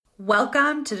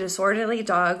Welcome to Disorderly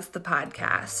Dogs, the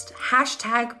podcast,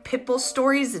 hashtag Pitbull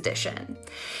Stories Edition.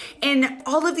 In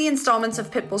all of the installments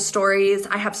of Pitbull Stories,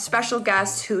 I have special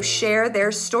guests who share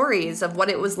their stories of what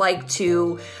it was like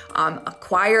to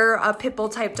acquire a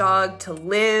Pitbull type dog, to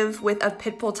live with a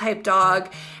Pitbull type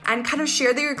dog, and kind of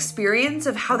share their experience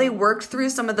of how they worked through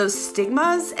some of those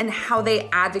stigmas and how they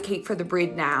advocate for the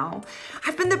breed now.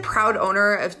 I've been the proud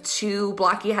owner of 2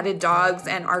 blocky-headed dogs,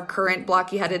 and our current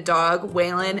blocky-headed dog,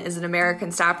 Waylon, is an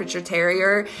American Staffordshire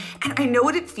Terrier, and I know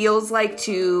what it feels like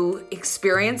to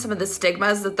experience some of the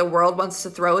stigmas that the world wants to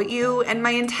throw at you, and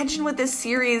my intention with this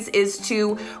series is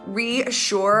to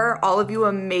reassure all of you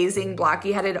amazing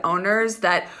blocky-headed owners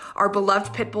that our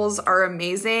beloved pit bulls are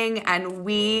amazing and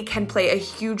we can play a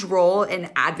huge role in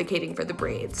advocating for the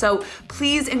breed. So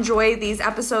please enjoy these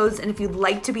episodes, and if you'd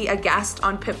like to be a guest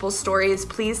on Pitbull Stories,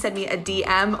 please send me a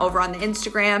DM over on the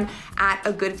Instagram at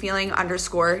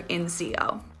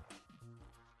agoodfeeling_NCO.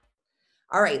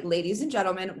 All right, ladies and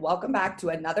gentlemen, welcome back to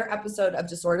another episode of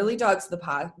Disorderly Dogs, the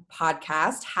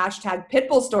podcast, hashtag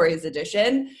Pitbull Stories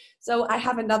Edition. So I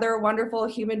have another wonderful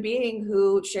human being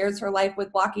who shares her life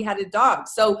with blocky-headed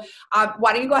dogs. So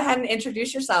why don't you go ahead and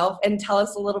introduce yourself and tell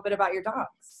us a little bit about your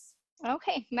dogs?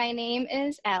 Okay, my name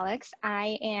is Alex.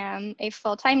 I am a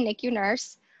full-time NICU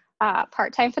nurse,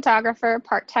 part-time photographer,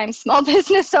 part-time small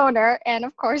business owner, and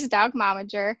of course, dog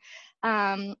momager.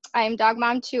 I am dog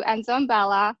mom to Enzo and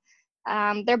Bella.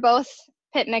 They're both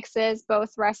pit mixes,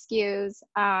 both rescues.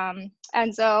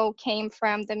 Enzo came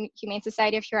from the Humane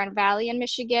Society of Huron Valley in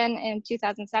Michigan in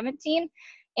 2017,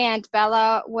 and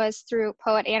Bella was through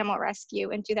Poet Animal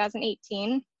Rescue in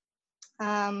 2018.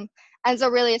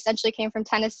 Enzo really essentially came from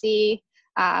Tennessee.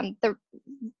 The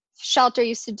shelter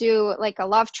used to do like a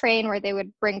love train where they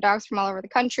would bring dogs from all over the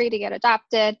country to get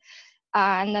adopted.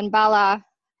 And then Bella,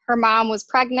 her mom was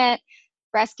pregnant,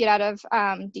 rescued out of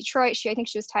Detroit. I think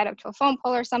she was tied up to a phone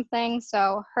pole or something.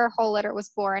 So her whole litter was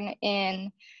born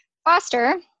in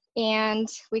foster, and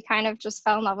we kind of just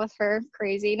fell in love with her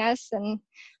craziness, and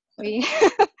we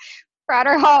brought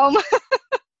her home.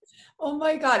 Oh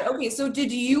my God. Okay, so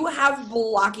did you have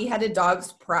blocky-headed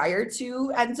dogs prior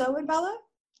to Enzo and Bella?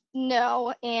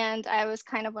 No, and I was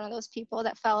kind of one of those people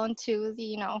that fell into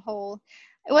the,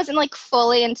 it wasn't like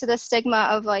fully into the stigma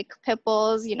of like pit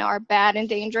bulls, are bad and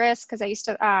dangerous, because I used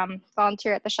to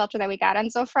volunteer at the shelter that we got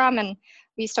Enzo from, and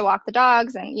we used to walk the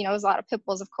dogs, and it was a lot of pit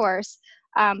bulls, of course.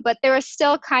 But there was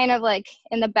still kind of like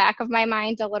in the back of my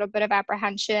mind a little bit of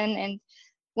apprehension. And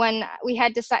when we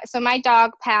had decided, so my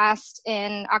dog passed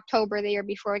in October the year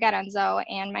before we got Enzo,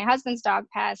 and my husband's dog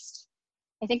passed,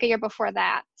 I think, a year before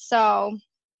that. So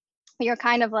we were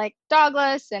kind of like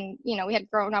dogless, and we had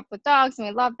grown up with dogs and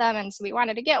we loved them, and so we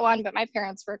wanted to get one, but my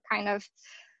parents were kind of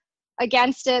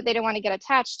against it. They didn't want to get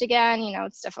attached again.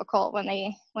 It's difficult when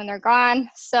they're gone.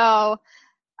 So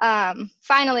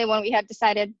finally, when we had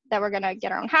decided that we're going to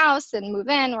get our own house and move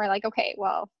in, we're like, okay,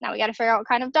 well, now we got to figure out what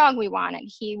kind of dog we want. And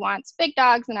he wants big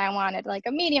dogs, and I wanted like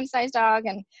a medium-sized dog,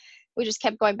 and we just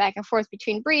kept going back and forth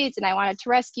between breeds. And I wanted to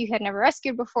rescue. He had never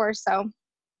rescued before, so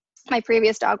my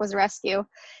previous dog was a rescue.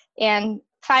 And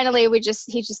finally,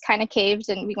 he just kind of caved,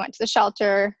 and we went to the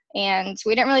shelter, and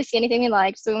we didn't really see anything we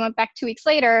liked. So we went back 2 weeks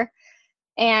later,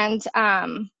 and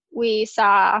we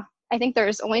saw, I think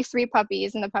there's only 3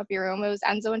 puppies in the puppy room. It was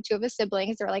Enzo and 2 of his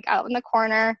siblings. They were like out in the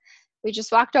corner. We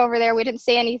just walked over there. We didn't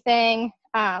say anything.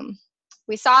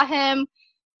 We saw him.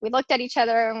 We looked at each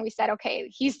other and we said, okay,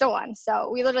 he's the one. So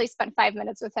we literally spent 5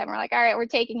 minutes with him. We're like, all right, we're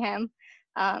taking him.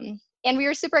 And we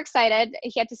were super excited.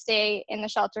 He had to stay in the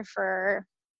shelter for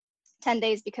 10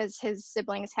 days because his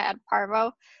siblings had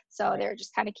parvo. So they were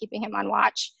just kind of keeping him on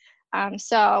watch.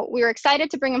 So we were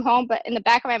excited to bring him home. But in the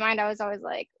back of my mind, I was always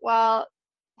like, well,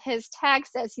 his tag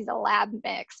says he's a lab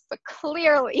mix, but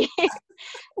clearly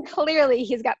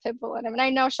he's got pit bull in him. And I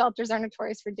know shelters are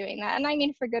notorious for doing that. And I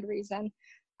mean, for good reason,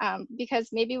 because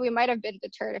maybe we might have been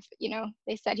deterred if,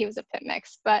 they said he was a pit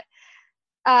mix. But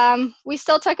we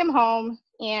still took him home,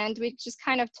 and we just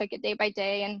kind of took it day by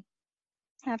day. And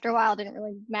after a while, it didn't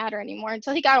really matter anymore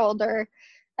until he got older.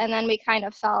 And then we kind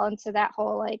of fell into that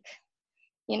whole,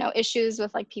 issues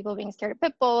with people being scared of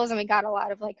pit bulls. And we got a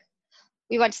lot of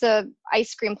we went to the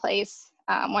ice cream place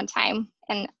one time,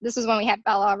 and this was when we had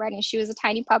Bella already. She was a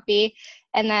tiny puppy,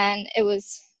 and then it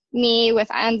was me with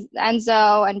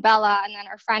Enzo and Bella, and then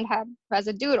our friend has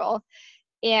a doodle,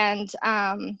 and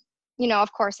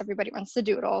of course everybody wants the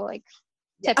doodle,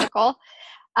 typical.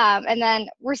 And then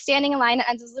we're standing in line,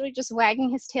 and Enzo's literally just wagging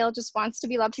his tail, just wants to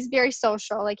be loved. He's very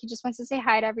social, he just wants to say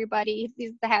hi to everybody.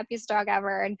 He's the happiest dog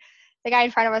ever. And the guy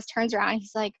in front of us turns around, and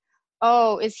he's like,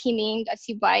 oh, is he mean? Does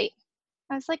he bite?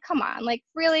 I was like, come on, like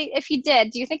really, if he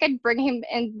did, do you think I'd bring him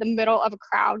in the middle of a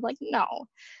crowd? Like, no.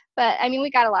 But I mean,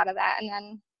 we got a lot of that. And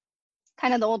then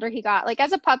kind of the older he got, like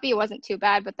as a puppy, it wasn't too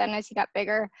bad. But then as he got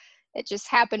bigger, it just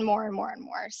happened more and more and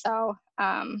more. So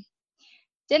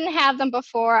didn't have them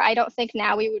before. I don't think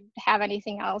now we would have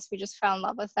anything else. We just fell in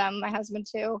love with them, my husband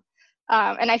too.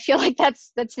 And I feel like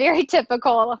that's very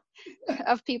typical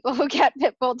of people who get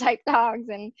pit bull type dogs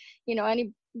and, you know,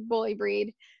 any bully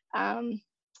breed.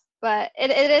 But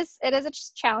it is a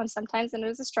challenge sometimes, and it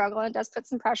is a struggle, and it does put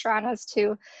some pressure on us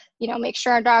to, you know, make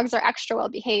sure our dogs are extra well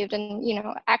behaved and, you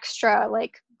know, extra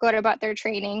like good about their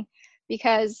training,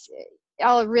 because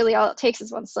all it takes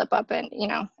is one slip up and, you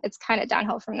know, it's kind of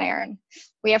downhill from there. And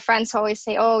we have friends who always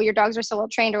say, oh, your dogs are so well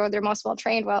trained, or they're most well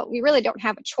trained. Well, we really don't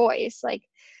have a choice. Like,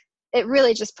 it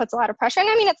really just puts a lot of pressure. And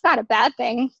I mean, it's not a bad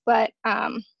thing, but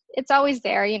it's always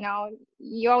there. You know,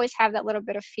 you always have that little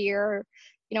bit of fear.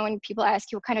 You know, when people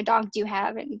ask you, what kind of dog do you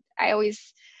have? And I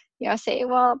always, you know, say,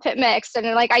 well, pit mixed. And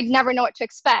like, I never know what to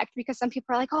expect, because some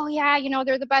people are like, oh yeah, you know,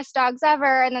 they're the best dogs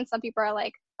ever. And then some people are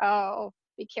like, oh,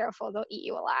 be careful, they'll eat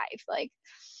you alive. Like,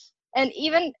 and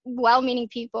even well-meaning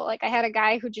people, like I had a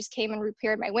guy who just came and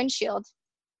repaired my windshield,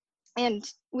 and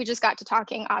we just got to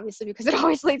talking, obviously, because it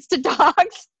always leads to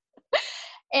dogs.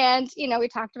 And, you know, we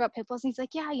talked about pit bulls, and he's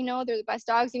like, yeah, you know, they're the best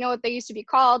dogs. You know what they used to be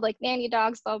called? Like nanny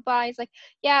dogs, blah, blah, blah. He's like,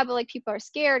 yeah, but like people are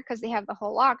scared because they have the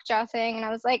whole lockjaw thing. And I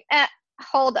was like,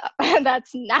 hold up.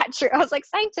 That's not true. I was like,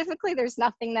 scientifically, there's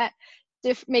nothing that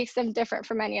makes them different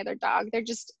from any other dog.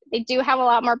 They do have a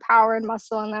lot more power and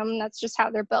muscle in them. That's just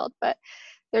how they're built, but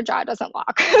their jaw doesn't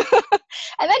lock.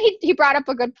 And then he brought up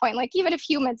a good point. Like, even if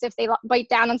humans, if they bite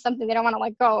down on something they don't want to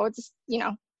let go, it's, you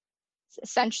know,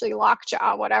 essentially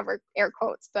lockjaw, whatever, air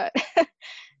quotes, but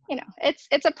you know, it's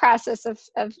a process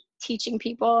of teaching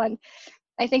people. And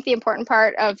I think the important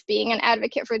part of being an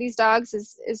advocate for these dogs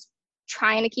is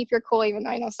trying to keep your cool, even though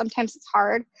I know sometimes it's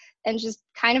hard, and just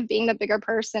kind of being the bigger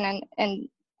person and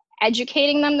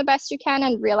educating them the best you can,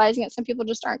 and realizing that some people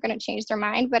just aren't going to change their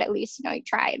mind, but at least, you know, you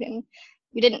tried and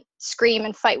you didn't scream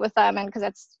and fight with them, and because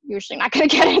that's usually not going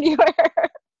to get anywhere.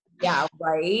 Yeah,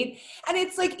 right. And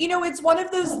it's like, you know, it's one of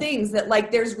those things that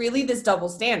like, there's really this double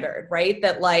standard, right?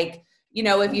 That like, you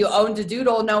know, if you owned a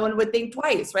doodle, no one would think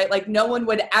twice, right? Like no one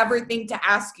would ever think to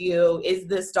ask you, is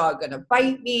this dog going to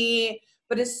bite me?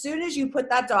 But as soon as you put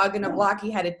that dog in a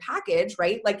blocky headed package,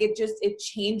 right? Like it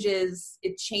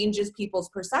changes people's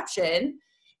perception.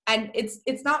 And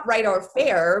it's not right or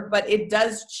fair, but it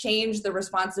does change the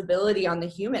responsibility on the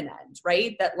human end,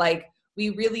 right? That like, we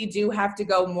really do have to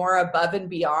go more above and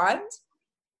beyond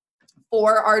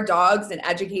for our dogs and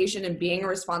education and being a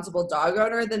responsible dog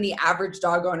owner than the average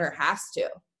dog owner has to.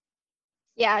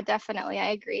 Yeah, definitely. I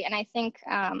agree. And I think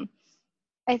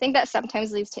that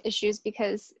sometimes leads to issues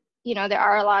because, you know, there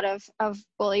are a lot of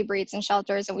bully breeds in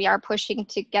shelters, and we are pushing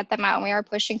to get them out, and we are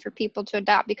pushing for people to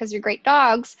adopt because they're great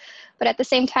dogs. But at the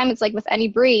same time, it's like with any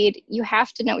breed, you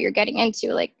have to know what you're getting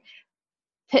into. Like,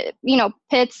 you know,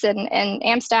 pits and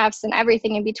Amstaffs and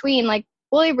everything in between. Like,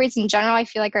 bully breeds in general, I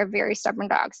feel like, are very stubborn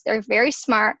dogs. They're very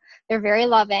smart, they're very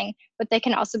loving, but they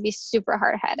can also be super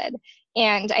hard-headed.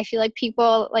 And I feel like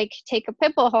people like take a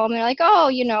pit bull home, and they're like, oh,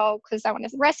 you know, because I want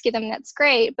to rescue them, that's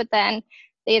great. But then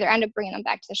they either end up bringing them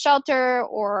back to the shelter,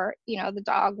 or, you know, the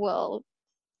dog will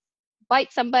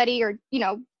bite somebody, or, you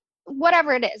know,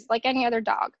 whatever it is, like any other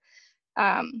dog.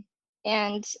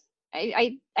 And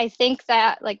I think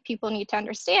that like people need to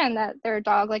understand that they're a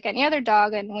dog like any other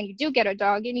dog, and when you do get a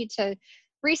dog, you need to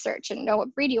research and know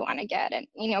what breed you want to get, and,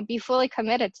 you know, be fully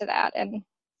committed to that. And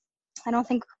I don't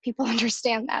think people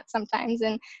understand that sometimes,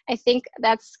 and I think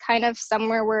that's kind of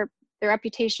somewhere where the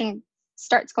reputation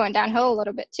starts going downhill a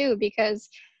little bit too, because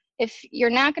if you're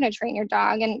not going to train your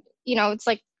dog, and, you know, it's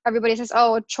like everybody says,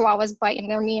 oh, Chihuahuas bite and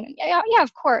they're mean. Yeah,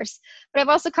 of course. But I've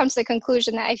also come to the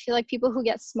conclusion that I feel like people who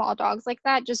get small dogs like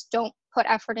that just don't put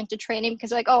effort into training,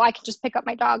 because like, oh, I can just pick up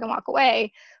my dog and walk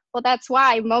away. Well, that's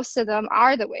why most of them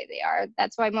are the way they are.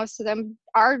 That's why most of them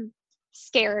are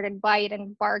scared and bite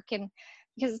and bark, and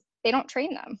because they don't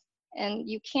train them. And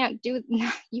you can't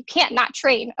not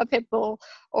train a pit bull,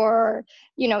 or,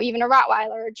 you know, even a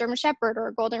Rottweiler, or a German Shepherd, or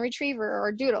a Golden Retriever, or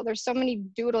a Doodle. There's so many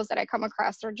Doodles that I come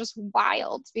across that are just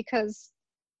wild, because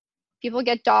people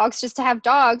get dogs just to have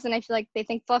dogs, and I feel like they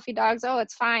think fluffy dogs, oh,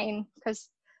 it's fine because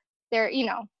they're, you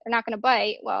know, they're not going to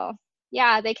bite. Well,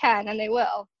 yeah, they can, and they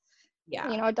will. Yeah.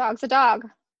 You know, a dog's a dog.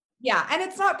 Yeah, and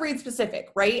it's not breed specific,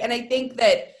 right? And I think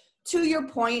that, to your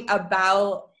point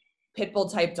about pit bull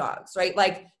type dogs, right?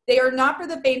 Like, they are not for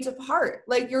the faint of heart.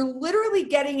 Like, you're literally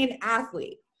getting an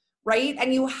athlete, right?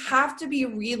 And you have to be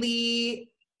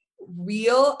really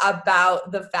real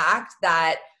about the fact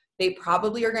that They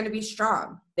probably are going to be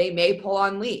strong. They may pull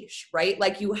on leash, right?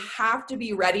 Like you have to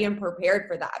be ready and prepared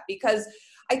for that, because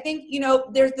I think, you know,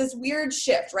 there's this weird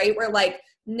shift, right? Where like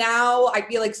now I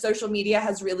feel like social media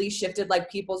has really shifted like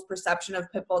people's perception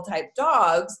of pit bull type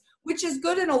dogs, which is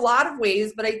good in a lot of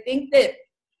ways. But I think that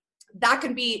that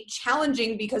can be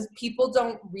challenging because people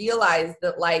don't realize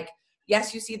that, like,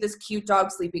 yes, you see this cute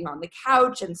dog sleeping on the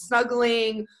couch and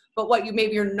snuggling, but what you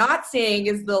maybe you're not seeing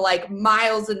is the like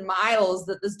miles and miles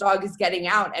that this dog is getting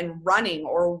out and running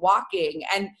or walking.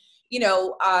 And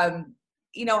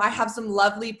I have some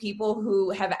lovely people who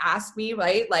have asked me,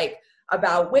 right, like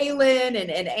about Whalen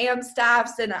and AM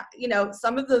staffs. And,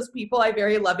 some of those people, I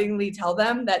very lovingly tell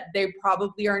them that they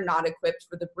probably are not equipped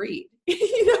for the breed.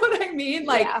 You know what I mean?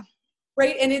 Like, Yeah.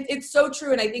 right. And it's so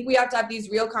true. And I think we have to have these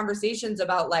real conversations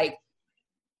about like,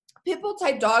 pit bull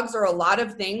type dogs are a lot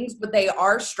of things, but they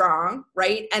are strong,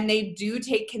 right? And they do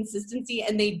take consistency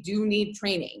and they do need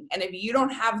training. And if you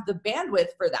don't have the bandwidth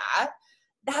for that,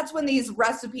 that's when these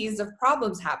recipes of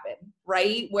problems happen,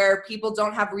 right? Where people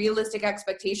don't have realistic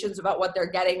expectations about what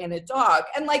they're getting in a dog.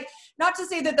 And like, not to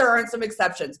say that there aren't some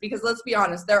exceptions, because let's be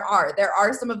honest, there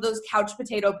are some of those couch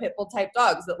potato pit bull type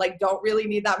dogs that like don't really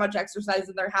need that much exercise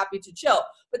and they're happy to chill.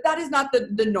 But that is not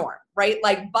the norm, right?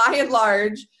 Like by and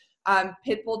large,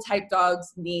 pit bull type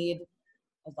dogs need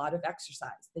a lot of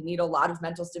exercise. They need a lot of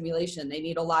mental stimulation. They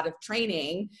need a lot of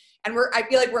training. And I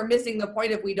feel like we're missing the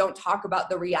point if we don't talk about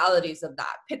the realities of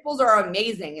that. Pit bulls are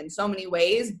amazing in so many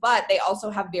ways, but they also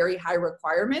have very high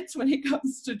requirements when it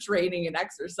comes to training and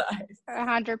exercise.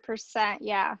 100%.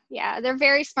 Yeah. Yeah. They're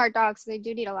very smart dogs. So they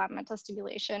do need a lot of mental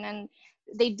stimulation, and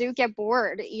they do get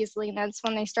bored easily. And that's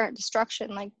when they start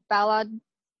destruction. Like Bella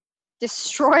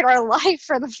destroyed our life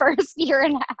for the first year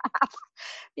and a half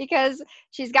because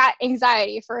she's got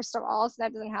anxiety, first of all, so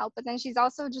that doesn't help. But then she's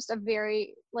also just a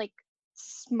very like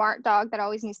smart dog that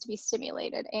always needs to be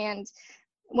stimulated. And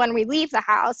when we leave the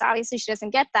house, obviously she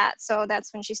doesn't get that. So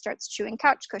that's when she starts chewing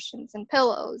couch cushions and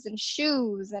pillows and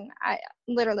shoes and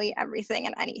literally everything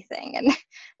and anything. And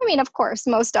I mean, of course,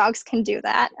 most dogs can do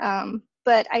that.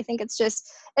 But I think it's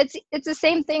the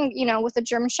same thing, with a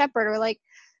German Shepherd, or like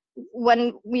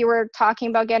when we were talking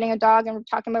about getting a dog and we're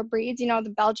talking about breeds,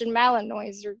 the Belgian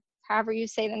Malinois, or however you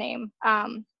say the name.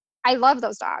 I love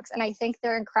those dogs and I think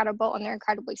they're incredible and they're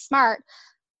incredibly smart.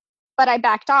 But I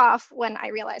backed off when I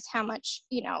realized how much,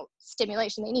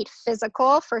 stimulation they need,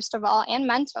 physical, first of all, and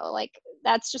mental. Like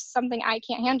that's just something I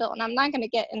can't handle. And I'm not going to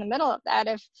get in the middle of that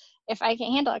if I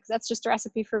can't handle it, because that's just a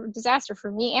recipe for disaster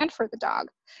for me and for the dog.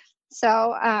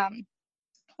 So,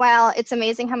 while it's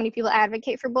amazing how many people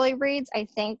advocate for bully breeds, I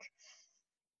think,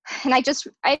 and I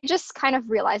just kind of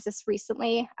realized this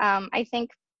recently, I think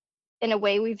in a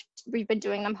way we've been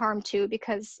doing them harm too,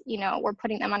 because, we're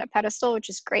putting them on a pedestal, which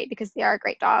is great because they are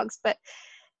great dogs, but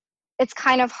it's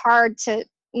kind of hard to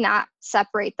not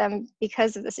separate them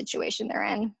because of the situation they're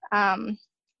in.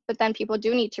 But then people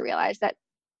do need to realize that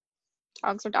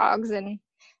dogs are dogs and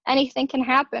anything can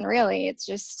happen, really. It's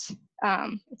just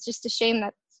a shame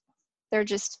that they're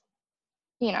just,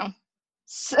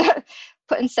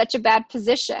 put in such a bad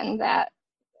position that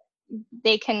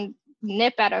they can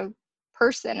nip at a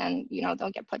person and,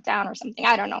 they'll get put down or something.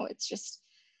 I don't know.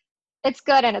 It's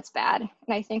good and it's bad. And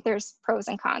I think there's pros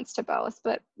and cons to both.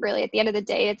 But really, at the end of the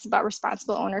day, it's about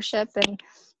responsible ownership. And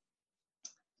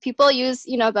people use,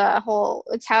 the whole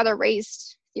it's how they're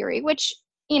raised theory, which,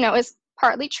 is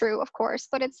partly true, of course,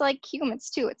 but it's like humans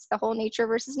too. It's the whole nature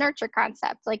versus nurture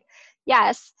concept. Like,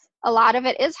 yes, a lot of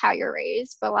it is how you're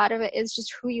raised, but a lot of it is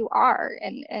just who you are.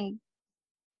 And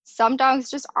some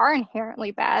dogs just are inherently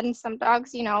bad. And some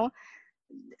dogs,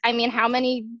 I mean, how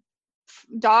many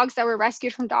dogs that were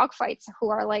rescued from dog fights who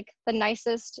are like the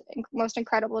nicest, most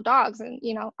incredible dogs and,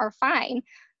 are fine.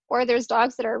 Or there's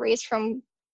dogs that are raised from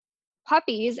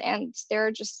puppies and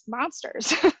they're just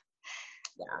monsters.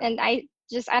 Yeah. And I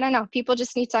don't know. People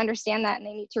just need to understand that, and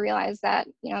they need to realize that,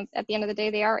 at the end of the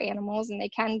day, they are animals and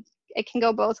it can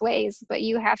go both ways, but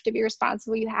you have to be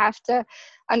responsible. You have to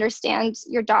understand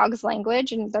your dog's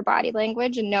language and their body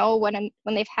language and know when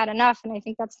they've had enough. And I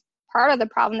think that's part of the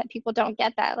problem, that people don't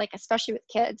get that, like, especially with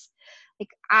kids. Like,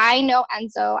 I know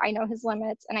Enzo, I know his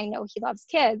limits, and I know he loves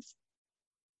kids.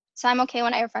 So I'm okay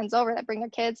when I have friends over that bring their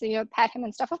kids and, pet him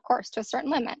and stuff, of course, to a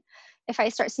certain limit. If I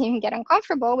start seeing him get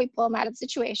uncomfortable, we pull him out of the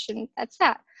situation. That's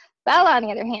that. Bella, on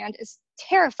the other hand, is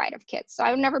terrified of kids. So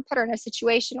I would never put her in a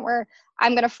situation where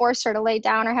I'm going to force her to lay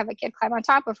down or have a kid climb on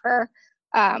top of her,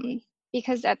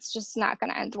 because that's just not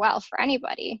going to end well for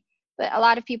anybody. But a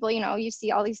lot of people, you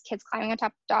see all these kids climbing on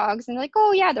top of dogs and they're like,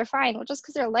 oh yeah, they're fine. Well, just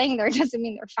because they're laying there doesn't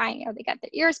mean they're fine. They got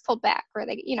their ears pulled back, or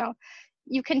they,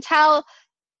 you can tell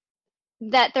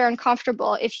that they're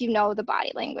uncomfortable if you know the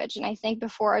body language. And I think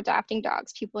before adopting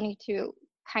dogs, people need to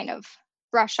kind of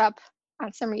brush up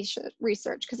on some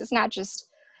research, because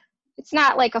it's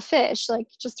not like a fish, like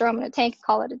just throw them in a tank and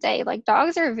call it a day. Like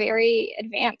dogs are very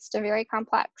advanced and very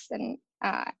complex. And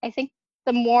I think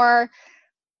the more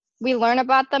we learn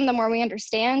about them, the more we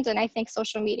understand. And I think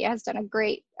social media has done a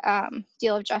great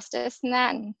deal of justice in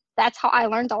that. And that's how I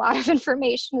learned a lot of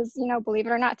information is, believe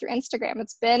it or not, through Instagram.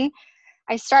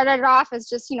 I started it off as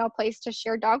just, a place to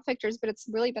share dog pictures, but it's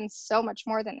really been so much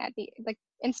more than that. The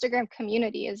Instagram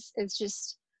community is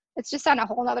just, it's just on a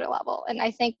whole nother level. And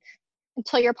I think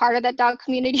until you're part of that dog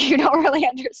community, you don't really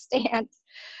understand.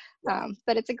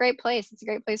 But it's a great place. It's a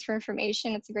great place for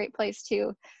information. It's a great place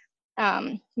to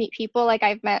meet people. Like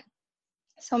I've met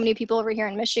so many people over here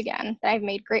in Michigan that I've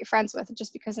made great friends with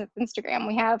just because of Instagram.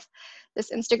 We have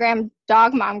this Instagram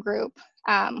dog mom group,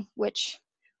 which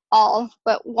all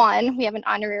but one, we have an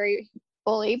honorary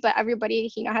bully, but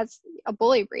everybody, has a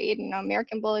bully breed,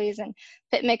 American bullies and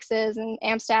pit mixes and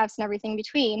Amstaffs and everything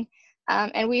between.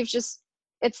 And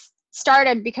it's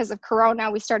started because of Corona.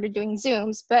 We started doing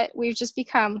Zooms, but we've just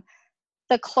become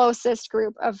the closest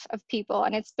group of people.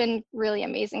 And it's been really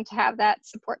amazing to have that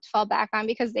support to fall back on,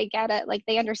 because they get it. Like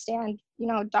they understand,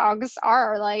 dogs are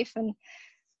our life. And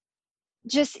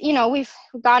just, we've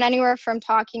gone anywhere from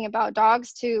talking about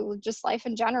dogs to just life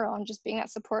in general and just being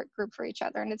that support group for each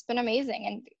other. And it's been amazing.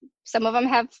 And some of them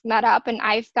have met up, and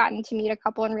I've gotten to meet a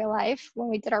couple in real life. When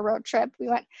we did our road trip, we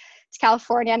went to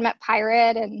California and met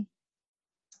Pirate, and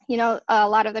a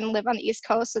lot of them live on the East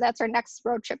Coast. So that's our next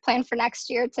road trip plan for next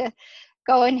year, to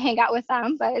go and hang out with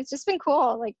them. But it's just been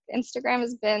cool. Like Instagram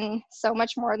has been so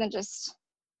much more than just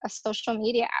a social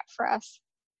media app for us.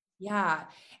 Yeah.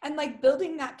 And like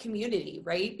building that community,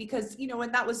 right? Because,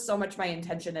 and that was so much my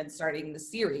intention in starting the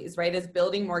series, right? Is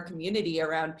building more community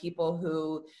around people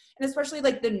who, and especially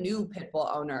like the new pit bull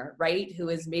owner, right? Who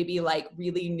is maybe like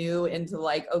really new into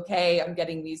like, okay, I'm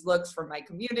getting these looks from my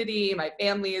community. My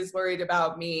family is worried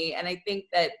about me. And I think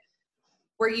that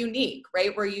we're unique,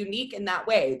 right? We're unique in that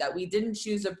way, that we didn't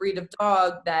choose a breed of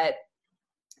dog that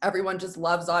everyone just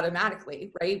loves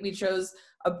automatically, right? We chose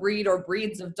a breed or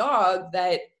breeds of dog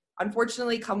that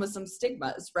unfortunately come with some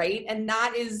stigmas, right? And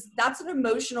that's an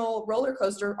emotional roller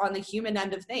coaster on the human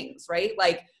end of things, right?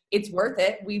 Like it's worth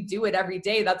it. We do it every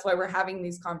day. That's why we're having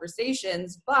these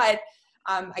conversations. But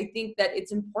I think that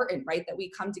it's important, right, that we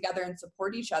come together and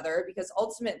support each other, because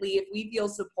ultimately, if we feel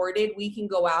supported, we can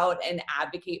go out and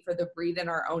advocate for the breed in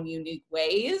our own unique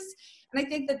ways. And I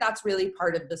think that that's really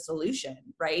part of the solution,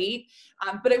 right?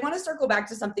 But I want to circle back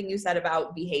to something you said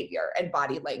about behavior and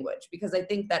body language, because I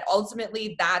think that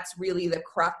ultimately that's really the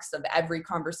crux of every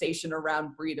conversation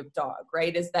around breed of dog,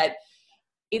 right? Is that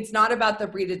it's not about the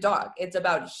breed of dog. It's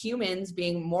about humans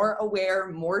being more aware,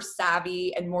 more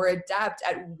savvy, and more adept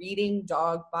at reading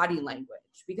dog body language.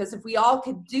 Because if we all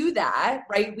could do that,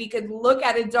 right, we could look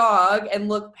at a dog and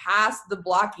look past the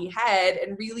blocky head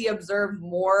and really observe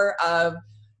more of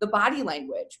the body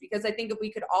language. Because I think if we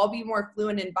could all be more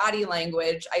fluent in body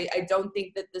language, I don't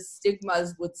think that the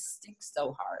stigmas would stick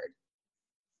so hard.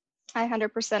 I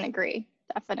 100% agree.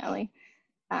 Definitely.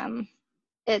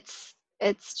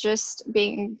 It's just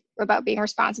being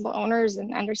responsible owners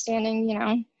and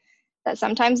understanding, that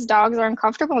sometimes dogs are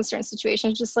uncomfortable in certain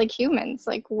situations, just like humans.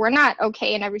 Like we're not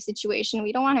okay in every situation.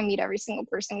 We don't want to meet every single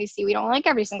person we see. We don't like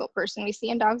every single person we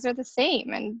see, and dogs are the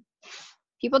same. And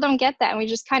people don't get that. And we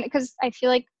just kind of, because I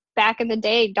feel like back in the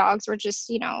day, dogs were just,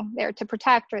 there to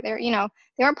protect, or they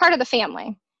weren't part of the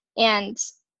family. And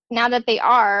now that they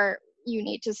are, you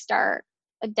need to start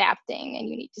adapting, and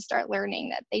you need to start learning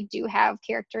that they do have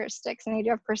characteristics, and they do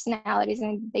have personalities,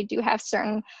 and they do have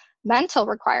certain mental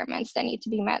requirements that need to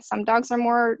be met. Some dogs are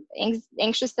more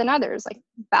anxious than others. Like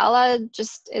Bella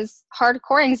just is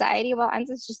hardcore anxiety, while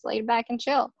Enzo's just laid back and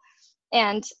chill.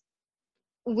 And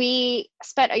we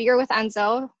spent a year with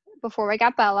Enzo before we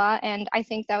got Bella, and I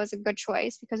think that was a good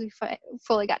choice, because we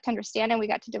fully got to understand, and we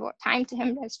got to devote time to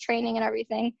him, his training and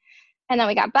everything. And then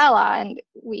we got Bella, and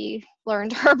we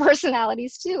learned her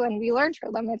personalities too, and we learned her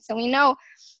limits. And we know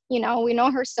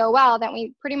her so well that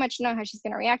we pretty much know how she's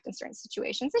going to react in certain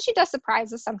situations. And she does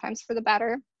surprise us sometimes for the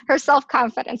better. Her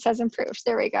self-confidence has improved.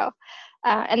 There we go.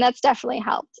 And that's definitely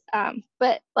helped.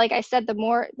 But like I said, the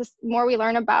more we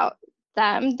learn about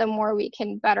them, the more we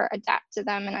can better adapt to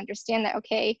them and understand that,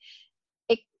 okay,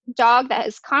 a dog that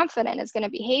is confident is going to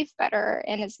behave better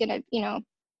and is going to,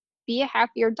 be a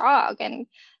happier dog. And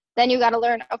then you got to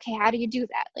learn, okay, how do you do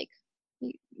that? Like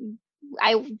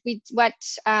we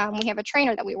have a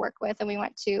trainer that we work with, and we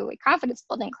went to a confidence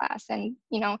building class, and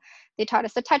they taught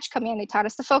us the touch command, they taught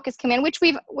us the focus command, which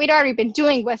we'd already been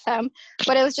doing with them,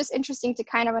 but it was just interesting to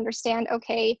kind of understand,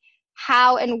 okay,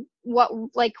 how and what,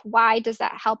 like, why does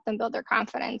that help them build their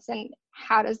confidence, and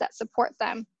how does that support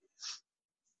them?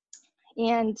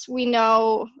 And we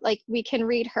know, like, we can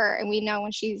read her, and we know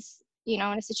when she's in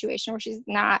a situation where she's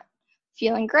not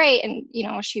feeling great, and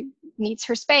she needs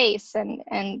her space,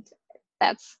 and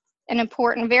that's an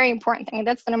important, very important thing. And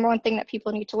that's the number one thing that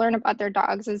people need to learn about their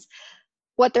dogs, is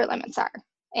what their limits are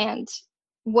and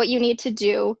what you need to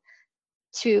do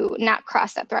to not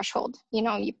cross that threshold.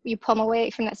 You pull them away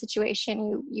from that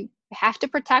situation, you have to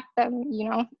protect them,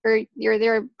 or you're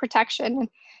their protection and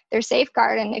their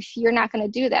safeguard. And if you're not going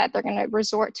to do that, they're going to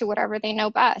resort to whatever they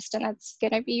know best, and that's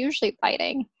going to be usually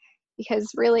biting.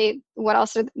 Because really, what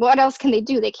else can they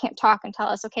do? They can't talk and tell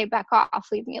us, okay, back off,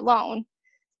 leave me alone.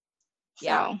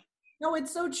 Yeah. No,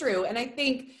 it's so true. And I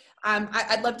think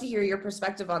I'd love to hear your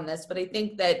perspective on this, but I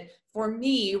think that for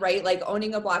me, right, like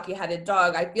owning a blocky-headed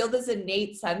dog, I feel this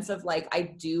innate sense of like,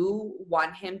 I do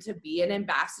want him to be an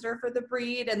ambassador for the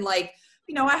breed. And like,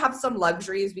 I have some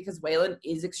luxuries because Waylon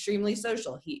is extremely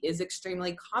social. He is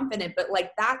extremely confident, but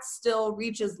like that still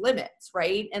reaches limits,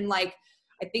 right? And like,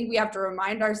 I think we have to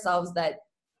remind ourselves that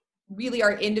really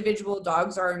our individual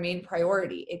dogs are our main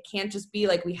priority. It can't just be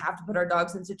like we have to put our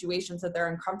dogs in situations that they're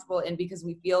uncomfortable in because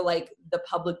we feel like the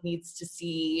public needs to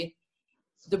see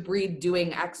the breed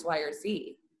doing X, Y, or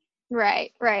Z.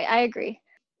 Right. I agree.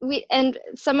 And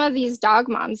some of these dog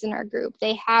moms in our group,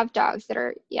 they have dogs that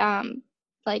are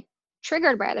like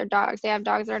triggered by other dogs. They have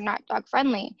dogs that are not dog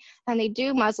friendly, and they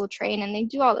do muzzle train, and they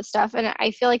do all this stuff. And I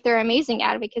feel like they're amazing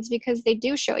advocates because they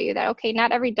do show you that, okay,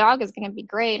 not every dog is going to be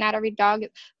great, not every dog,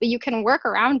 but you can work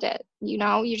around it.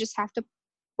 You just have to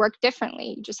work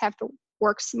differently. You just have to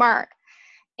work smart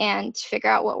and figure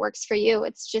out what works for you.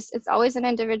 It's always an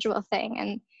individual thing.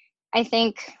 And I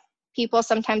think people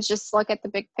sometimes just look at the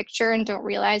big picture and don't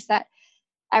realize that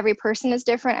every person is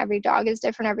different, every dog is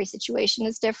different, every situation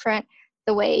is different.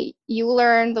 The way you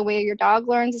learn, the way your dog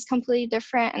learns is completely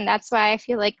different. And that's why I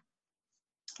feel like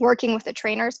working with a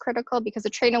trainer is critical, because a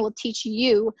trainer will teach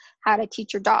you how to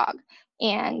teach your dog.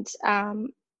 And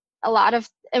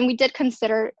and we did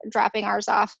consider dropping ours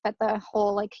off at the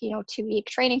whole 2-week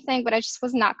training thing, but I just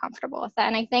was not comfortable with that.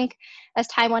 And I think as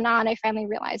time went on, I finally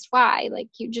realized why.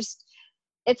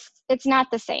 It's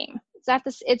not the same.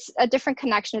 It's a different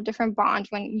connection, a different bond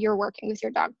when you're working with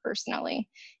your dog personally.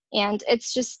 And it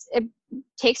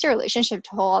takes your relationship to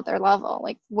a whole other level.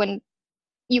 Like, when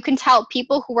you can tell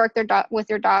people who work with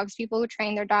their dogs, people who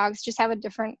train their dogs, just have a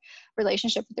different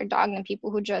relationship with their dog than people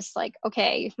who just like,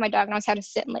 okay, my dog knows how to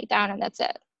sit and lay down and that's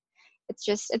it.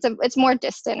 It's more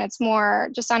distant. It's more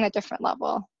just on a different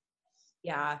level.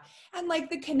 Yeah. And like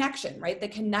the connection, right? The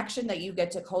connection that you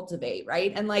get to cultivate,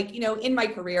 right? And like, in my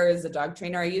career as a dog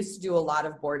trainer, I used to do a lot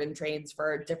of board and trains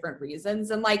for different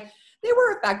reasons. And like, they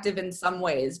were effective in some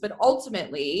ways, but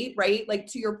ultimately, right? Like,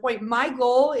 to your point, my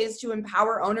goal is to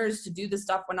empower owners to do the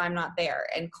stuff when I'm not there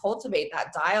and cultivate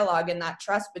that dialogue and that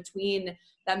trust between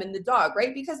them and the dog,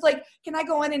 right? Because like, can I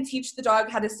go in and teach the dog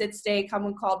how to sit, stay, come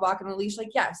when called, walk on a leash?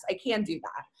 Like, yes, I can do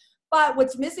that. But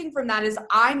what's missing from that is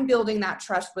I'm building that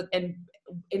trust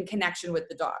in connection with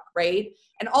the dog, right?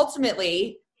 And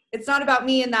ultimately, it's not about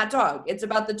me and that dog. It's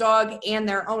about the dog and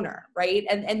their owner, right?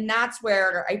 And that's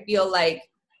where I feel like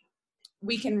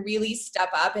we can really step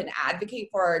up and advocate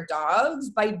for our dogs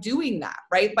by doing that,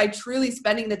 right? By truly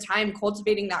spending the time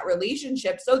cultivating that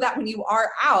relationship, so that when you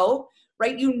are out,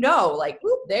 right, like,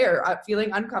 whoop, they're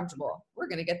feeling uncomfortable. We're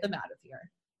going to get them out of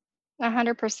here.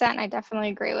 100%. I definitely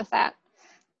agree with that.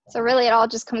 So really, it all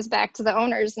just comes back to the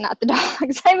owners, not the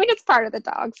dogs. I mean, it's part of the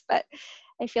dogs, but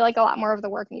I feel like a lot more of the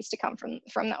work needs to come from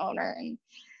the owner. And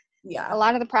yeah, a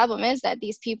lot of the problem is that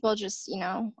these people just,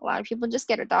 a lot of people just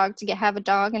get a dog to have a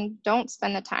dog and don't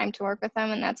spend the time to work with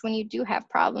them. And that's when you do have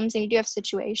problems and you do have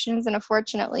situations. And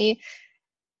unfortunately,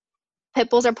 pit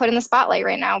bulls are put in the spotlight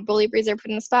right now. Bully breeds are put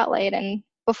in the spotlight. And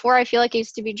before, I feel like it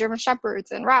used to be German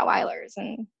Shepherds and Rottweilers.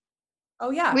 And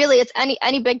oh yeah, really, it's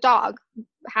any big dog.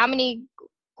 How many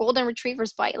golden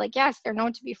retrievers bite? Like, yes, they're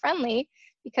known to be friendly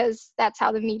because that's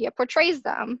how the media portrays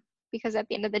them, because at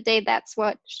the end of the day, that's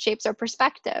what shapes our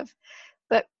perspective.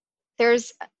 But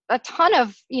there's a ton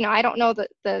of, I don't know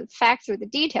the facts or the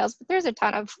details, but there's a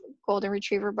ton of golden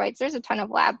retriever bites. There's a ton of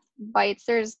lab bites.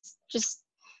 There's just,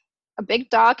 a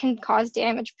big dog can cause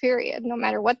damage, period, no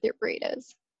matter what their breed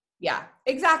is. Yeah,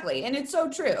 exactly. And it's so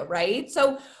true, right?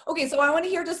 So, okay, so I want to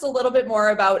hear just a little bit more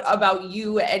about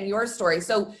you and your story.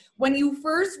 So, when you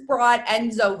first brought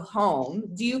Enzo home,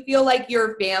 do you feel like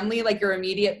your family, like your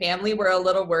immediate family, were a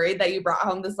little worried that you brought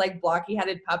home this like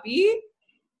blocky-headed puppy?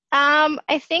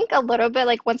 I think a little bit,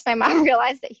 like once my mom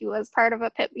realized that he was part of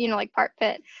a pit, you know, like part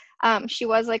pit, she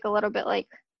was like a little bit like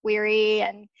weary,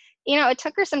 and you know, it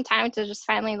took her some time to just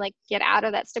finally like get out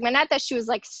of that stigma. Not that she was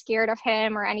like scared of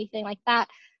him or anything like that,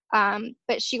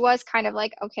 but she was kind of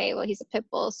like, okay, well, he's a pit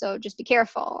bull, so just be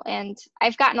careful. And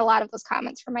I've gotten a lot of those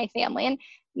comments from my family, and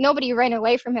nobody ran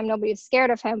away from him, nobody was scared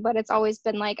of him, but it's always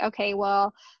been like, okay,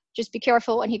 well, just be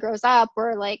careful when he grows up,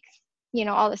 or like, you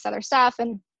know, all this other stuff.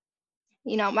 And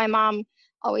you know, my mom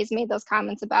always made those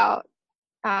comments about,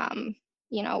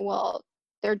 you know, well,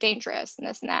 they're dangerous and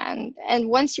this and that. And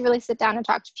once you really sit down and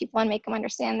talk to people and make them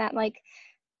understand that, like,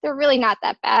 they're really not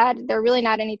that bad. They're really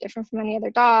not any different from any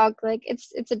other dog. Like,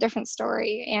 it's a different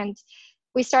story. And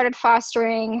we started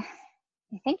fostering,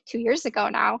 I think 2 years ago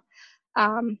now,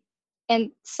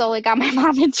 and slowly got my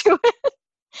mom into it.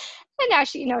 And now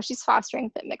she, you know, she's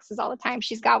fostering pit mixes all the time.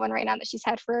 She's got one right now that she's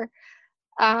had for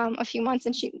a few months,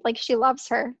 and she loves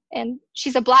her, and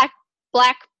she's a black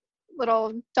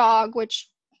little dog, which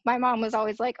my mom was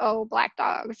always like, oh, black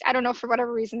dogs, I don't know, for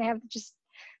whatever reason they have, just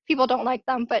people don't like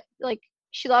them, but like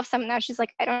she loves them. Now she's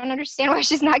like, I don't understand why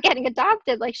she's not getting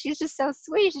adopted, like she's just so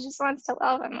sweet, she just wants to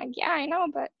love. I'm like, yeah, I know,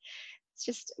 but it's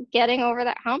just getting over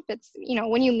that hump. It's, you know,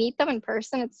 when you meet them in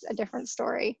person, it's a different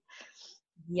story.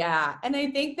 Yeah. And I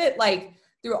think that like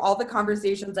through all the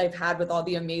conversations I've had with all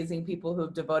the amazing people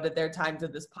who've devoted their time to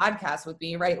this podcast with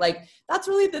me, right? Like that's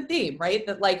really the theme, right?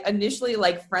 That like initially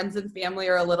like friends and family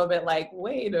are a little bit like,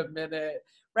 wait a minute,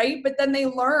 right? But then they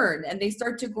learn and they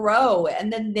start to grow,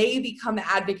 and then they become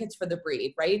advocates for the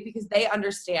breed, right? Because they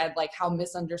understand like how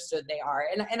misunderstood they are.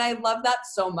 And I love that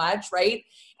so much, right?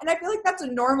 And I feel like that's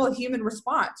a normal human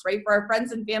response, right? For our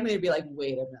friends and family to be like,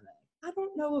 wait a minute, I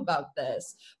don't know about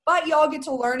this, but y'all get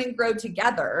to learn and grow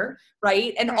together,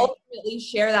 right? And Right. ultimately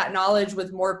share that knowledge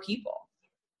with more people.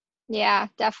 Yeah,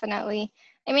 definitely.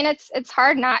 I mean, it's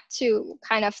hard not to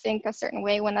kind of think a certain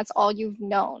way when that's all you've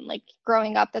known. Like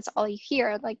growing up, that's all you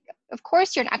hear. Like, of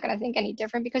course, you're not going to think any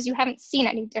different because you haven't seen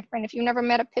any different. If you've never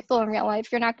met a pit bull in real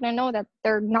life, you're not going to know that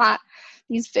they're not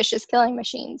these vicious killing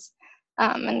machines.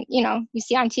 And you know, you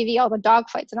see on TV all the dog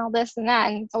fights and all this and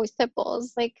that, and it's always pit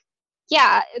bulls. Like,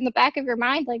 yeah, in the back of your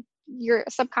mind, like your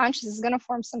subconscious is going to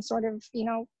form some sort of, you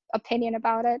know, opinion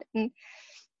about it. And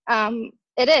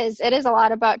it is a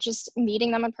lot about just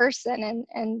meeting them in person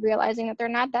and realizing that they're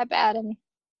not that bad. And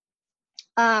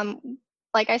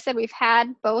like I said, we've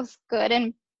had both good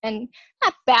and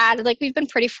not bad. Like we've been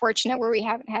pretty fortunate where we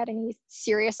haven't had any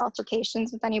serious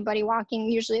altercations with anybody walking.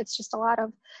 Usually it's just a lot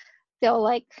of, they'll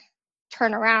like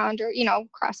turn around or, you know,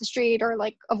 cross the street or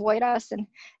like avoid us. And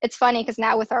it's funny because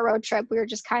now with our road trip, we were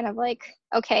just kind of like,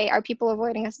 okay, are people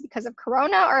avoiding us because of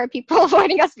Corona, or are people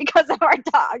avoiding us because of our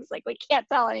dogs? Like we can't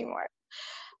tell anymore.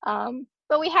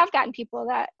 But we have gotten people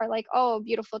that are like, oh,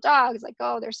 beautiful dogs, like,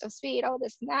 oh, they're so sweet, oh,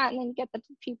 this and that. And then you get the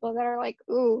people that are like,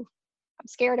 ooh, I'm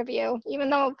scared of you, even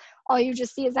though all you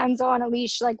just see is Enzo on a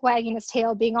leash, like wagging his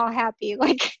tail, being all happy.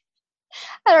 Like,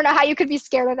 I don't know how you could be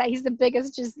scared of that. He's the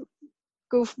biggest just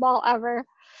goofball ever.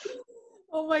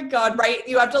 Oh my God, right?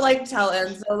 You have to like tell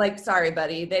Enzo, like, sorry,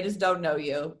 buddy, they just don't know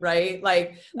you, right?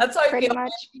 Like, that's how I Pretty feel.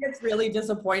 much. He gets really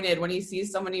disappointed when he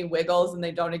sees someone he wiggles and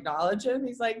they don't acknowledge him.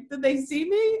 He's like, did they see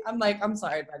me? I'm like, I'm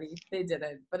sorry, buddy, they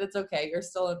didn't, but it's okay. You're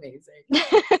still amazing.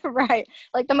 Right.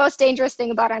 Like the most dangerous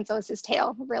thing about Enzo is his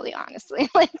tail, really, honestly.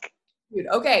 Like, Dude,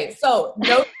 okay, so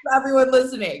note for everyone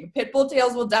listening, pit bull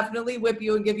tails will definitely whip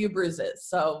you and give you bruises.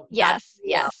 So yes.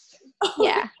 Yeah.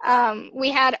 We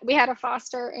had a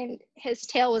foster, and his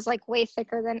tail was like way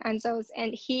thicker than Enzo's,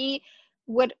 and he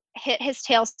would hit his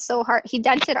tail so hard he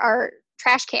dented our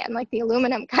trash can, like the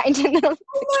aluminum kind, in the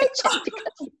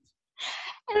kitchen.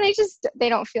 And they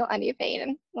don't feel any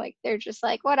pain. Like they're just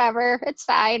like, whatever, it's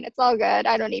fine, it's all good,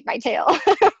 I don't need my tail.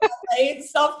 Right?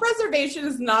 Self-preservation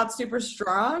is not super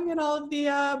strong in all of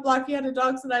the blocky-headed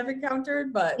dogs that I've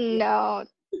encountered, but No,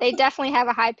 they definitely have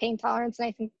a high pain tolerance, and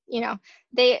I think, you know,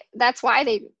 that's why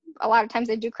they a lot of times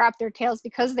they do crop their tails,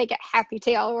 because they get happy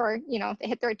tail, or, you know, they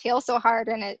hit their tail so hard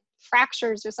and it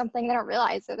fractures or something, they don't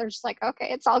realize it. They're just like, okay,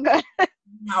 it's all good.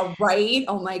 yeah, right?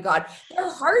 Oh my God.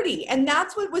 They're hardy. And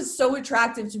that's what was so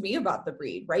attractive to me about the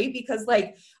breed, right? Because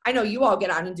like, I know you all get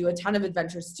out and do a ton of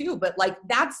adventures too, but like,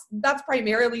 that's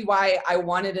primarily why I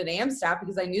wanted an Amstaff,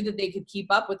 because I knew that they could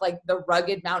keep up with like the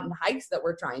rugged mountain hikes that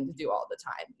we're trying to do all the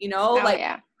time, you know, Oh, like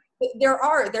yeah.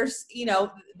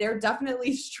 they're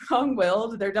definitely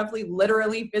strong-willed. They're definitely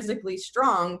literally physically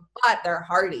strong, but they're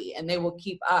hardy and they will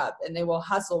keep up and they will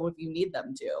hustle if you need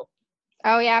them to.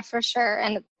 Oh yeah, for sure.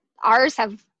 And ours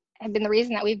have been the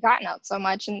reason that we've gotten out so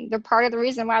much. And they're part of the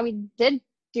reason why we did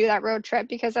do that road trip,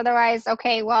 because otherwise,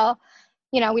 okay, well,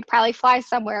 we'd probably fly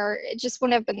somewhere. It just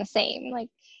wouldn't have been the same. Like,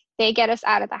 they get us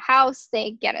out of the house,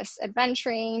 they get us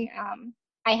adventuring.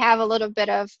 I have a little bit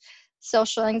of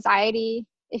social anxiety,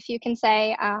 if you can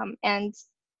say, and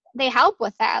they help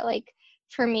with that. Like,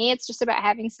 for me, it's just about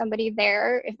having somebody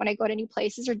there when I go to new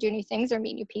places or do new things or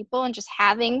meet new people, and just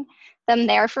having them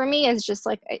there for me is just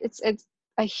like, it's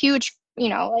a huge,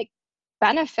 like,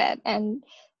 benefit. And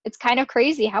it's kind of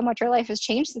crazy how much our life has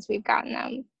changed since we've gotten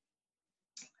them.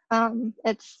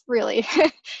 It's really,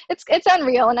 it's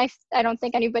unreal. And I don't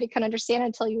think anybody can understand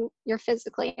until you're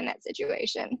physically in that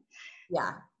situation.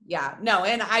 Yeah. Yeah. No.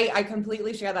 And I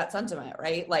completely share that sentiment,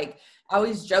 right? Like, I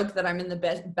always joke that I'm in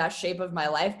the best shape of my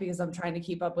life because I'm trying to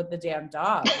keep up with the damn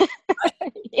dog.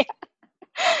 Yeah.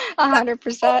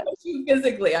 100%.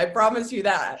 Physically, I promise you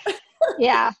that.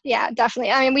 Yeah,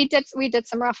 definitely. I mean, we did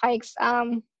some rough hikes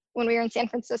when we were in San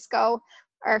Francisco.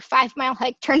 Our 5-mile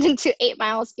hike turned into 8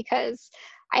 miles because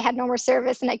I had no more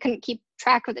service and I couldn't keep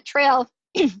track of the trail.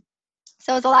 So it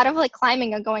was a lot of like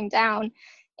climbing and going down.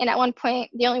 And at one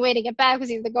point, the only way to get back was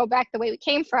either go back the way we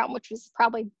came from, which was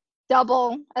probably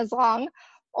double as long,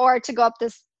 or to go up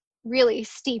this really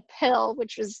steep hill,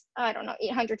 which was, I don't know,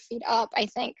 800 feet up, I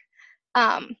think.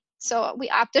 So we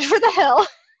opted for the hill.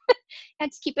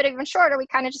 And to keep it even shorter, we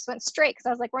kind of just went straight, because I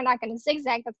was like, we're not going to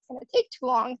zigzag. That's going to take too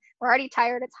long. We're already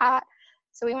tired. It's hot.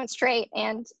 So we went straight,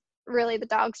 and really the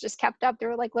dogs just kept up. They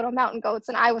were like little mountain goats,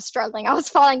 and I was struggling. I was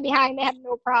falling behind. They had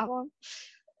no problem.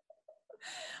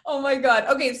 Oh my God.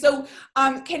 Okay. So,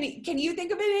 can you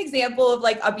think of an example of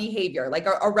like a behavior, like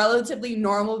a relatively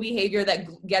normal behavior that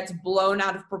gets blown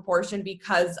out of proportion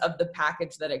because of the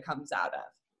package that it comes out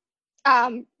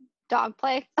of? Dog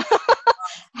play.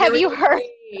 Have you heard?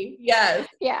 Yes.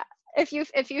 Yeah. If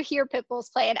you hear pit bulls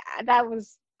play, and that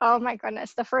was, oh my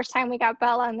goodness, the first time we got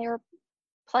Bella and they were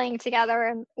playing together.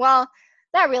 And well,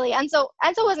 not really. Enzo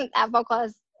wasn't that vocal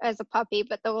as a puppy,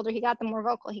 but the older he got, the more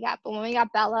vocal he got. But when we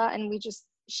got Bella and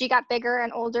she got bigger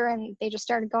and older and they just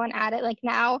started going at it, like,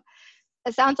 now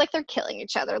it sounds like they're killing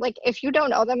each other. Like, if you don't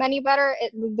know them any better,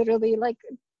 it literally, like,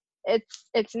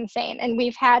 it's insane. And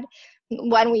we've had,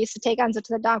 when we used to take Enzo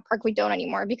to the dog park, we don't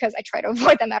anymore because I try to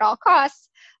avoid them at all costs.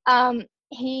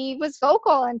 He was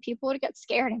vocal and people would get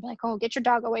scared and be like, oh, get your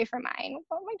dog away from mine.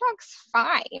 Well, my dog's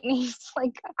fine. He's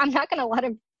like, I'm not going to let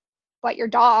him butt your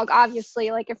dog,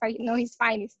 obviously. Like, if I know he's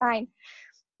fine, he's fine.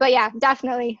 But yeah,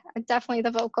 definitely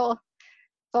the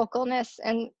vocalness.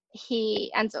 And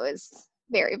Enzo is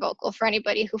very vocal. For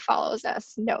anybody who follows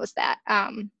us knows that.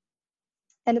 And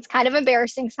it's kind of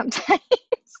embarrassing sometimes.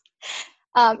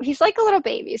 He's like a little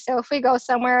baby. So if we go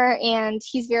somewhere and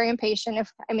he's very impatient,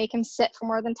 if I make him sit for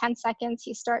more than 10 seconds,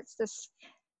 he starts this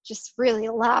just really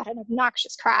loud and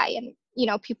obnoxious cry. And,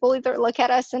 people either look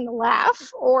at us and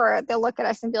laugh, or they'll look at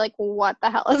us and be like, what the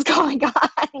hell is going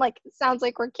on? Like, it sounds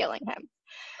like we're killing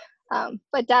him.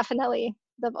 But definitely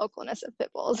the vocalness of pit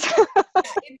bulls.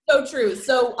 It's so true.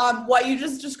 So what you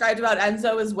just described about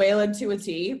Enzo is Waylon to a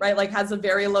T, right? Like, has a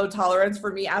very low tolerance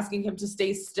for me asking him to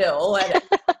stay still. And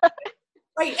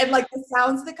right. And like the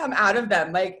sounds that come out of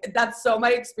them, like, that's so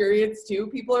my experience too.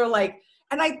 People are like,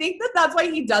 and I think that's why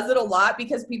he does it a lot,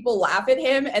 because people laugh at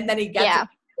him and then he gets it.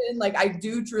 Like, I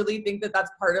do truly think that's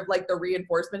part of like the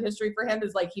reinforcement history for him,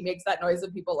 is like, he makes that noise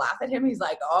and people laugh at him. He's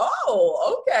like,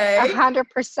 oh, okay.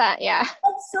 100%. Yeah.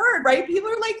 Absurd, right? People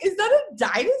are like, is that a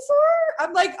dinosaur?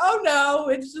 I'm like, oh no,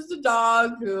 it's just a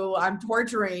dog who I'm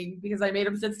torturing because I made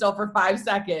him sit still for 5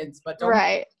 seconds, but don't.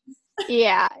 Right.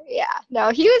 Yeah. No,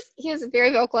 he was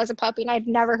very vocal as a puppy, and I'd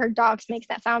never heard dogs make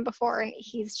that sound before. And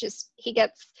he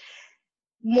gets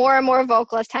more and more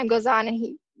vocal as time goes on, and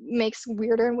he makes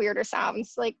weirder and weirder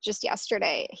sounds. Like, just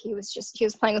yesterday, he was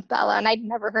playing with Bella, and I'd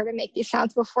never heard him make these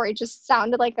sounds before. He just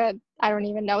sounded like I don't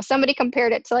even know. Somebody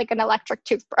compared it to like an electric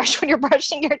toothbrush when you're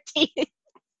brushing your teeth.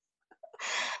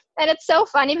 And it's so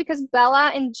funny because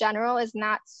Bella in general is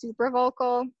not super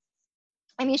vocal.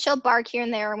 I mean, she'll bark here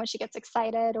and there when she gets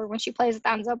excited or when she plays with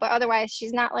Enzo, but otherwise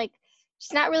she's not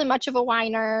really much of a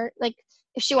whiner. Like,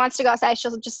 if she wants to go outside,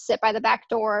 she'll just sit by the back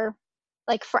door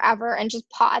like forever and just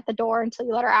paw at the door until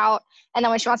you let her out. And then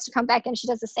when she wants to come back in, she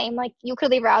does the same. Like, you could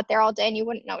leave her out there all day and you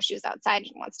wouldn't know she was outside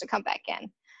and wants to come back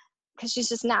in, because she's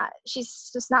just not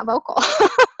vocal.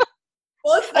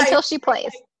 Well, until she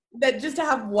plays. That just to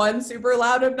have one super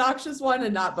loud, obnoxious one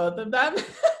and not both of them.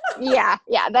 Yeah,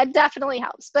 that definitely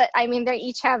helps. But I mean, they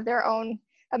each have their own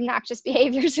obnoxious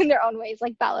behaviors in their own ways.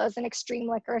 Like Bella is an extreme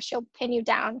licker. She'll pin you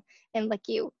down and lick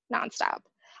you nonstop.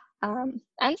 And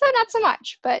so not so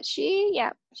much, but she,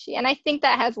 and I think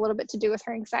that has a little bit to do with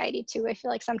her anxiety too. I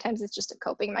feel like sometimes it's just a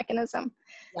coping mechanism.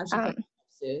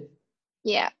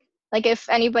 Yeah. Like if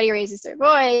anybody raises their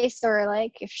voice, or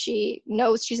like if she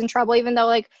knows she's in trouble, even though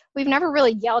like we've never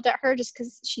really yelled at her, just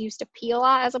because she used to pee a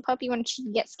lot as a puppy when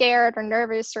she'd get scared or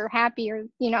nervous or happy, or,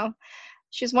 you know,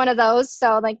 she's one of those.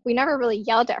 So like we never really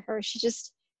yelled at her. She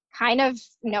just kind of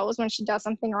knows when she does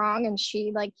something wrong, and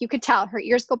she, like, you could tell her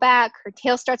ears go back, her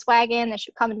tail starts wagging, then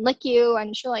she'll come and lick you,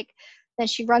 and she'll like, then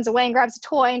she runs away and grabs a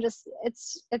toy, and just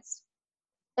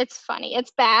it's funny.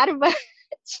 It's bad, but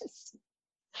it's just,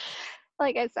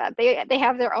 like I said, they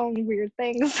have their own weird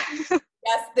things.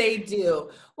 Yes, they do.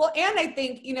 Well, and I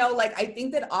think, you know, like, I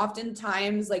think that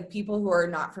oftentimes, like, people who are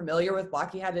not familiar with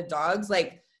blocky-headed dogs,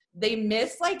 like, they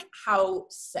miss, like, how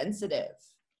sensitive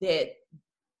that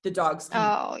the dogs can be.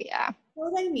 Oh, yeah. You know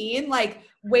what I mean? Like,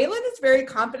 Waylon is very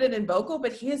confident and vocal,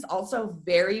 but he is also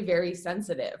very, very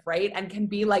sensitive, right? And can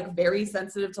be, like, very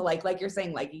sensitive to, like you're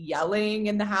saying, like, yelling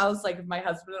in the house. Like, if my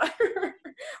husband and I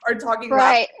are talking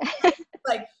right. loud,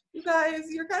 like, you guys,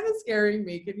 you're kind of scaring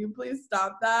me. Can you please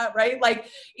stop that? Right?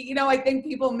 Like, you know, I think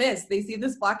people they see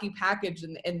this blocky package,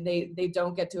 and they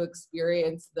don't get to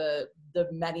experience the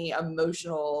many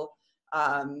emotional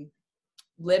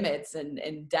limits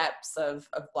and depths of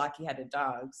blocky-headed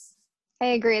dogs. I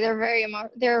agree. They're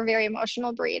a very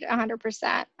emotional breed,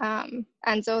 100%.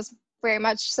 Enzo's very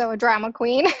much so a drama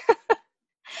queen.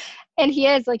 And he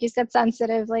is, like you said,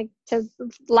 sensitive, like, to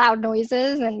loud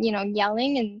noises and, you know,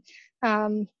 yelling,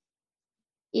 and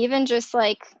even just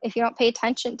like if you don't pay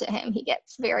attention to him, he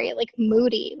gets very like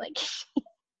moody. Like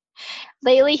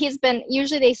lately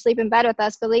usually they sleep in bed with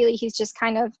us, but lately he just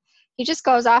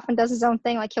goes off and does his own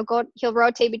thing. Like he'll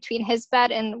rotate between his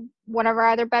bed and one of our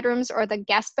other bedrooms, or the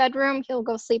guest bedroom. He'll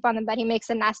go sleep on the bed. He makes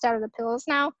a nest out of the pillows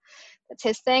now. That's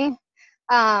his thing.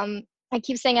 I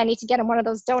keep saying I need to get him one of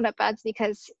those donut beds,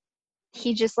 because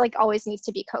he just like always needs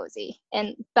to be cozy,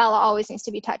 and Bella always needs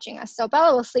to be touching us. So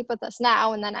Bella will sleep with us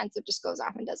now, and then Enzo just goes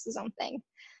off and does his own thing.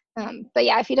 But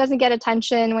yeah, if he doesn't get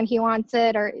attention when he wants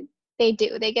it, or they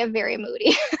get very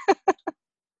moody.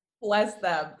 Bless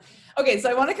them. Okay,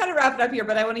 so I want to kind of wrap it up here,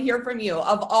 but I want to hear from you.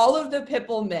 Of all of the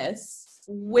Pitbull myths,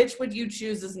 which would you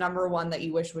choose as number one that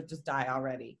you wish would just die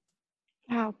already?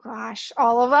 Oh gosh,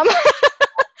 all of them.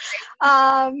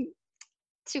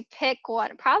 To pick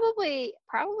one, probably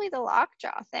the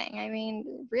lockjaw thing. I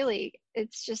mean, really, and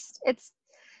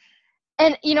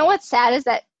you know what's sad is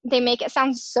that they make it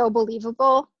sound so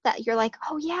believable that you're like,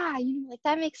 oh yeah, like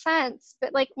that makes sense.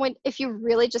 But like if you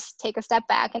really just take a step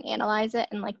back and analyze it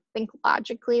and like think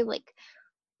logically, like,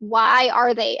 why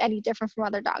are they any different from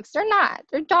other dogs? They're not.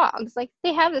 They're dogs. Like,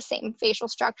 they have the same facial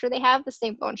structure. They have the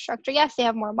same bone structure. Yes, they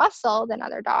have more muscle than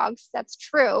other dogs. That's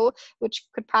true, which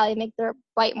could probably make their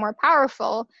bite more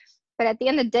powerful. But at the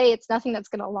end of the day, it's nothing that's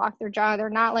going to lock their jaw.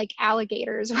 They're not like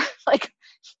alligators where, like,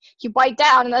 you bite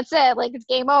down and that's it. Like, it's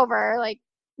game over. Like,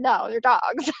 no, they're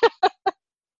dogs.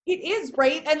 It is,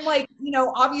 right? And like, you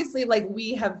know, obviously, like,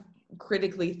 we have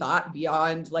critically thought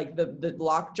beyond like the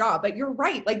locked jaw, but you're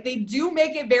right, like they do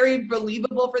make it very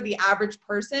believable for the average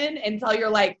person until you're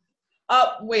like,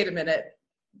 oh, wait a minute,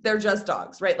 they're just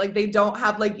dogs, right? Like they don't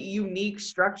have like unique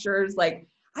structures. Like,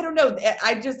 I don't know,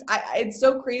 it's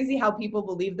so crazy how people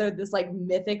believe they're this like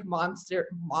mythic monster,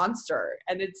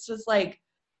 and it's just like,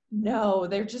 no,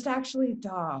 they're just actually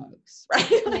dogs,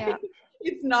 right? Like, yeah.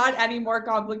 It's not any more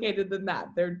complicated than that.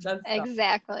 They're just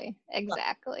exactly.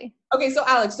 Okay, so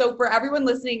Alex, so for everyone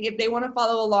listening, if they want to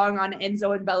follow along on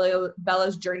Enzo and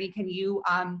Bella's journey, can you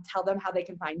tell them how they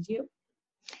can find you?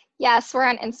 Yes, we're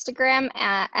on Instagram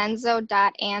at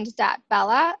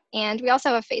enzo.and.bella, and we also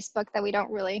have a Facebook that we don't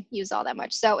really use all that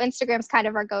much. So Instagram's kind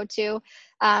of our go-to.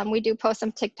 We do post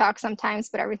some TikTok sometimes,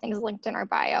 but everything's linked in our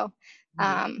bio.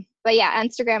 But yeah,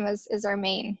 Instagram is our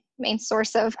main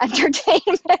source of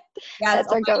entertainment. Yeah,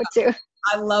 that's our go-to.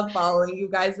 I love following you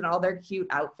guys and all their cute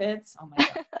outfits. Oh my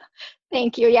God.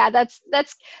 Thank you. Yeah, that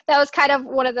was kind of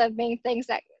one of the main things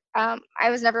that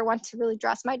I was never one to really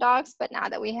dress my dogs, but now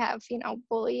that we have, you know,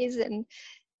 bullies, and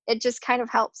it just kind of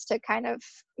helps to kind of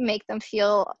make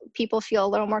people feel a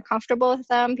little more comfortable with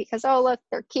them, because, oh, look,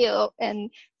 they're cute, and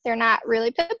they're not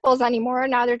really pit bulls anymore.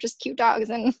 Now they're just cute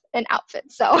dogs in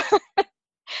outfits. So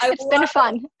it's been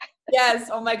fun. Yes.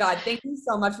 Oh my God. Thank you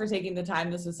so much for taking the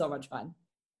time. This was so much fun.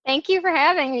 Thank you for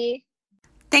having me.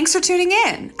 Thanks for tuning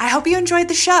in. I hope you enjoyed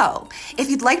the show. If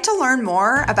you'd like to learn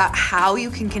more about how you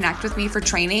can connect with me for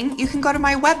training, you can go to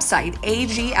my website,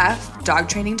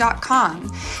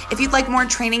 agfdogtraining.com. If you'd like more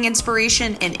training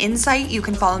inspiration and insight, you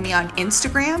can follow me on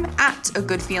Instagram at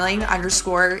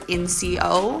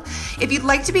agoodfeeling_NCO. If you'd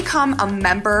like to become a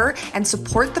member and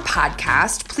support the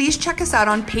podcast, please check us out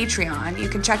on Patreon. You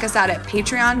can check us out at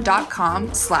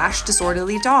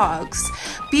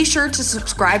patreon.com/disorderlydogs. Be sure to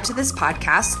subscribe to this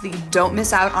podcast so that you don't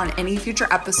miss out on any future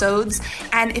episodes.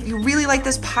 And if you really like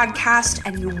this podcast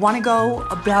and you want to go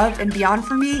above and beyond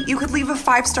for me, you could leave a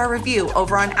 5-star review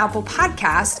over on Apple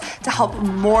Podcasts to help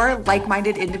more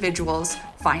like-minded individuals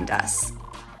find us.